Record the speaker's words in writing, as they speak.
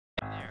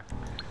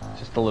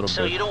just a little bit.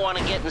 So you don't want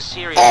to get in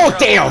serious Oh,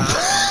 trouble, damn!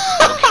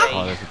 huh?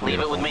 Okay, that's leave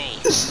it with me.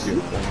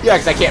 Yeah,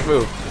 because I can't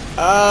move.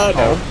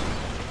 No.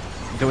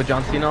 Do a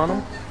John Cena on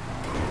him?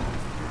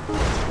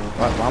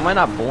 Why am I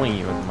not bullying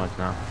you as much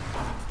now?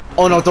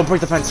 Oh no, don't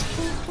break the fence.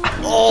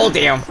 Oh,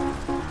 damn.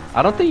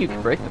 I don't think you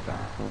can break the fence.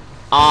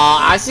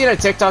 I seen a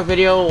TikTok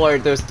video where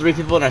there's 3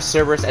 people in a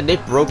Cerberus and they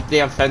broke the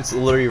damn fence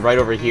literally right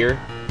over here.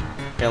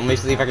 Yeah, let me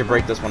see if I can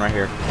break this one right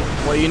here.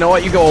 Well, you know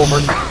what? You go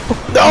over.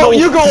 No,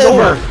 you go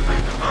over!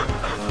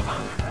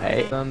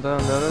 Hey. Dun dun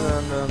dun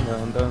dun dun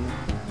dun dun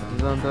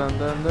dun dun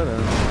dun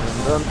dun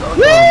dun dun.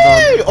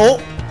 Whee! Oh!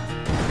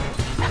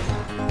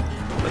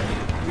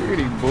 You're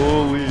getting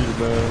bullied,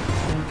 man.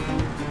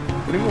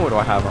 What anymore do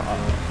I have?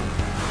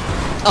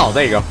 Oh,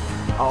 there you go.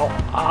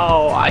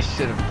 Oh, I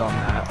should have done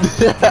that.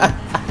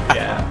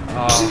 Yeah.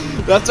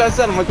 That's what I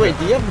said. I'm like, wait,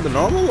 do you have the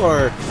normal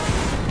or?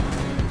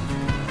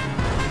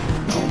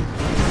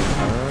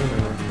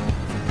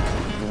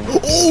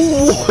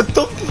 Oh, what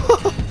the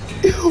fuck?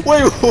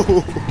 Wait,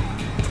 whoa.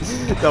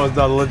 That was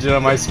not legit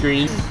on my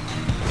screen.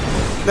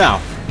 Now.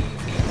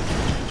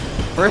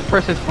 First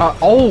person spot.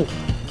 Oh,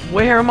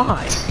 where am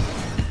I?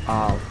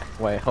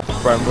 Wait, hold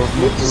on.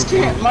 You just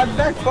can't. My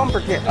back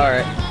bumper can't. All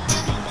right.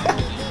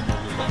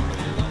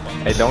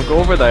 Hey, don't go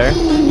over there.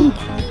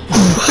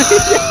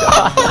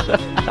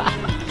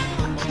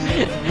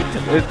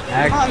 It's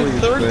actually I'm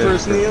third sick.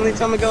 person. The only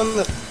time I go in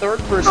the third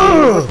person,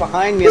 you look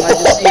behind me and I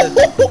just see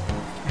it.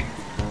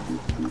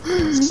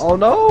 Oh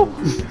no!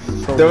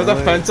 There was a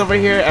fence over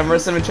here.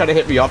 Emerson tried to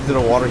hit me off into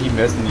the water. He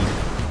missed and he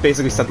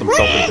basically sent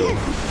himself into it.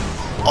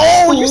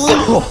 Oh, you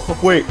said.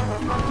 Wait.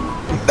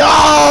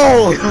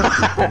 No!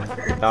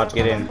 Dodge,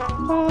 get in.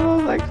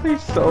 Oh, that's actually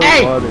so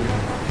Hey! funny.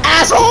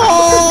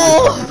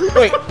 Asshole!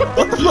 Wait,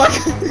 what the fuck?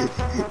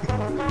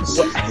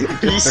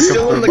 He's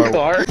still in the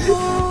car.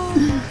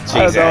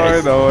 Jesus.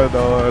 I know.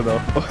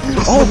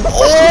 Oh!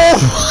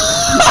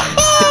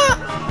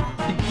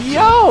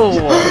 Yo!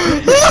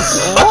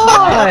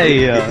 Why?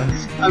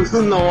 I'm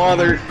in the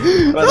water.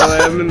 By the way,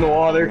 I'm in the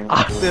water.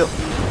 I feel.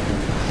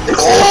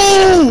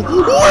 Oh!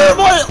 Where am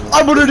I?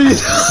 I'm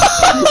underneath.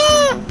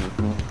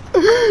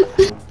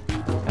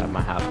 Got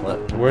my half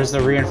lip. Where's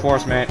the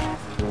reinforcement?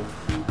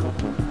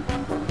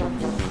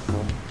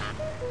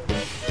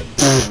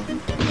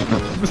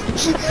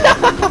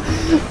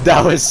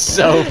 That was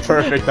so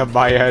perfect on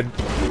my end.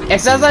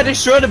 It says I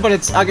destroyed it, but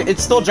it's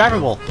still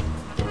drivable.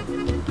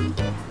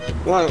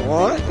 What?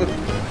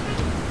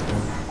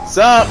 What's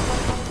up?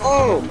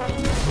 Oh!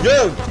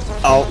 Good!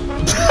 Oh.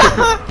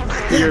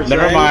 You're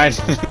Never right. mind.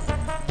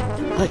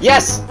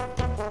 Yes!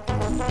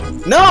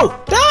 No!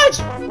 Dodge!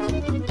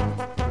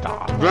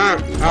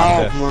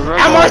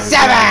 Ammo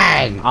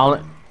 7!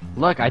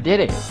 Look, I did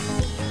it.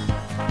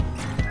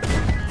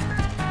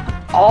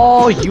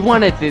 Oh, you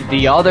wanted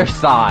the other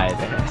side.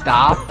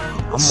 Stop.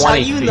 I'm Shot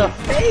 1 you in HP. the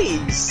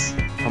face!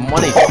 I'm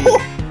 1 HP.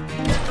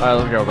 Alright,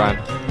 let's go, Brian.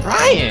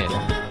 Brian!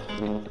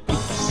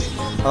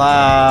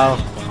 Hello.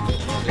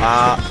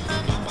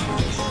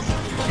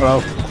 Hello.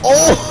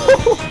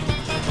 Oh!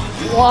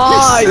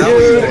 Why, Dude,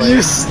 dude? you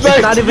It's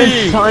sniped not even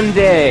me!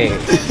 Sunday. You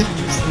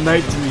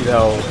sniped me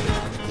though.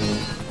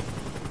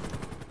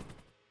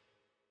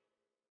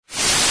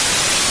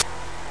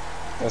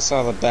 I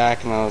saw the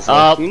back and I was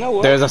like, you know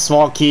what? There's a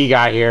small key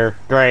guy here.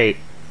 Great.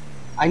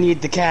 I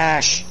need the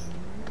cash.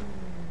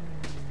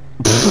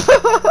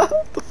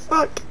 What the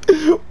fuck?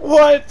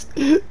 What?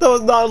 That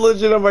was not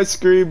legit on my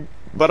screen,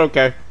 but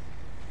okay.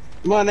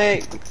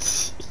 Money!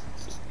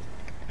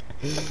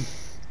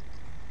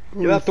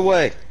 Get out the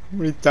way. How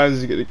many times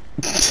is he gonna...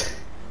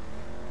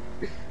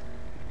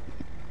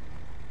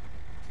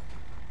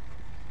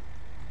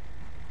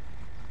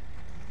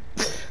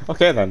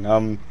 Okay then, I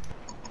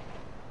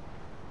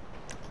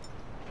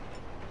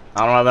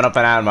don't have an up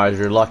and atomizer,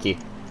 you're lucky.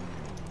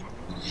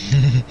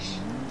 I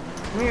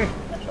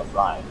shall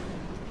fly.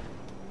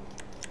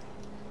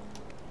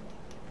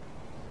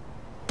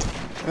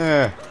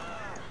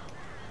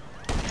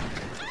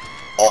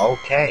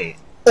 Okay.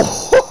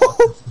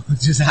 What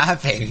just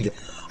happened?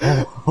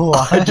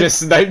 What? I just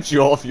sniped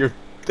you off your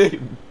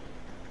thing.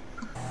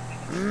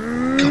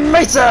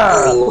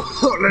 Mesa!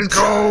 Let's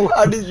go!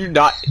 How did you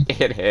not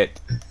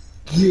hit?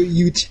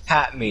 You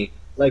tapped me.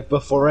 Like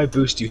before I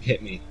boost, you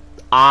hit me.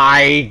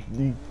 I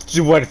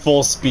went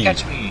full speed.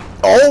 Catch me.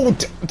 Oh!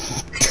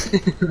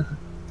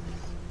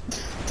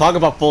 Talk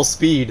about full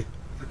speed.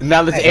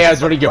 Now this Hey,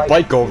 AI's running your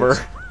bike over.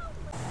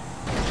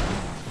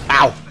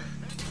 Ow!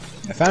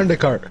 I found a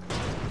cart.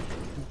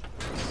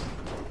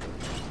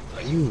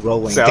 Are you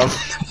rolling So- down the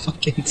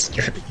fucking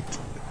street?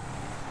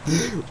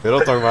 We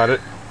don't talk about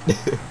it.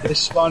 I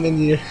spawned in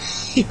here.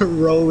 You're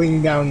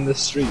rolling down the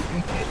street.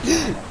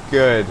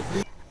 Good.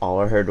 All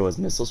I heard was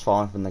missiles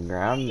falling from the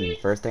ground, and the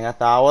first thing I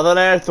thought was an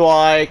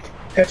earthquake!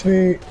 Catch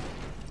me.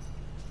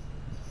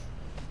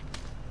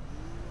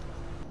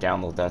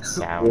 Download that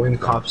sound. When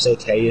cops say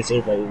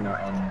taser, but you're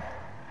not in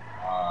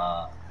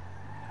a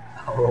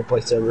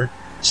roleplay server.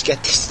 Just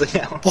get this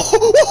thing out.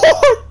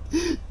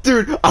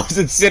 Dude, I was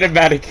in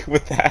cinematic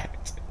with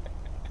that.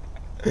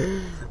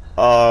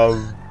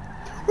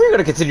 We're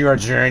gonna continue our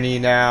journey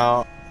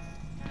now.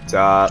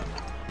 Stop.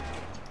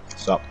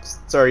 Stop.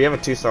 Sorry, you have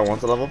a 2-star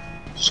wanted level?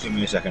 Just give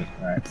me a second.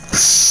 Alright.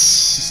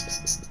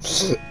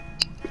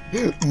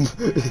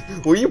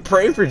 Were you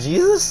praying for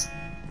Jesus?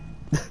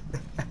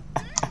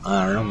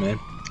 I don't know, man.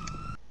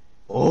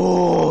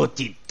 Oh,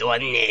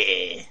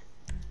 Titone.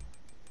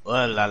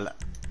 Oh la la.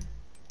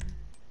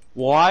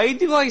 Why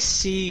do I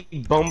see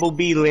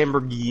Bumblebee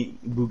Lamborghini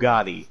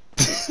Bugatti?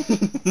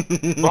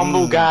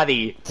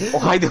 Bumbugatti.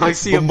 Why do I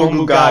see a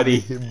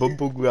Bumbugatti?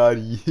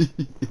 Bumbugatti.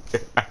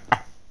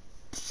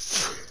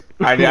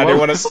 I didn't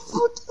want to.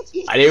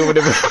 I didn't want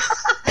to.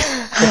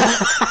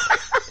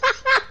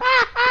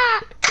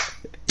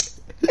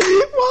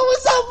 What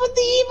was up with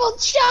the evil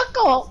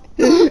chuckle?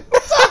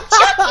 What's up,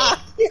 Chucky?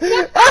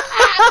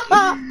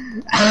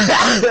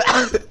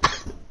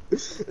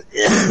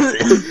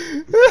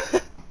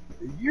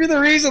 You're the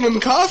reason I'm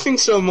coughing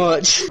so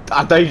much.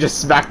 I thought you just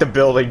smacked the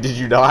building. Did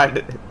you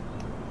not?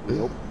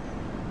 Nope.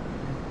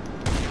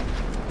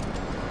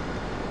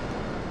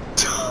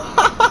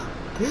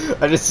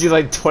 I just see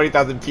like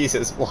 20,000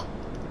 pieces.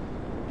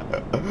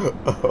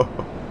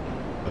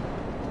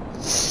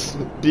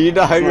 Do you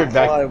know how It's you're not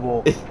back?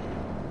 flyable.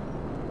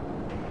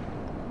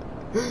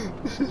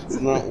 It's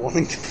not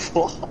wanting to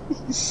fly.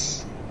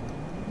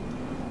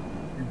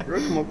 You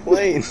broke my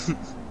plane.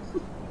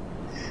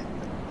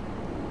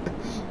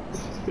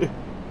 You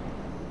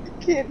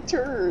can't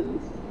turn.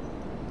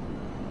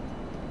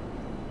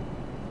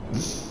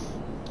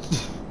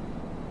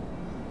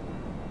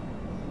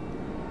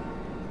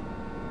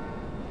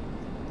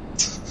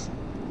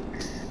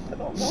 I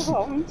don't know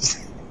how I'm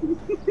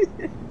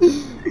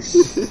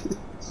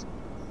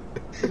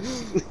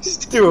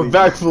Do a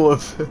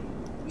backflip.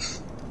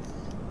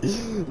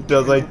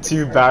 Does like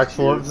 2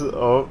 backflips.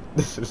 Oh.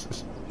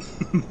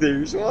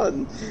 There's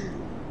one.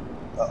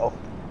 Uh-oh.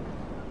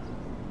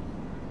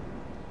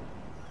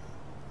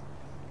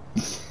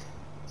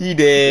 He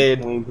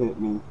did. Plane hit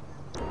me.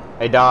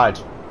 Hey,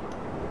 Dodge.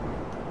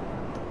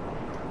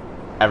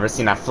 Ever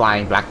seen a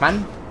flying black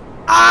man?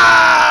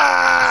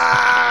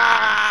 Ah!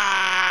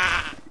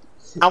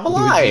 I'm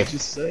alive.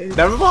 Just say.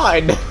 Never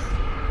mind.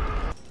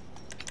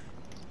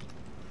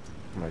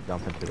 I'm gonna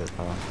jump into this,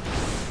 huh?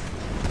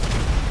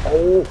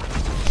 Oh.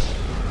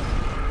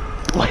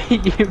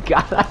 Wait, you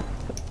gotta.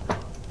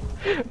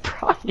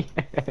 Brian.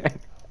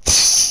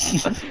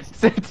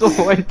 Since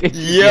when did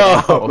you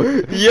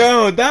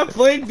Yo, that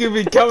plane could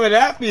be coming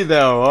at me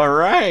though. All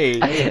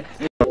right.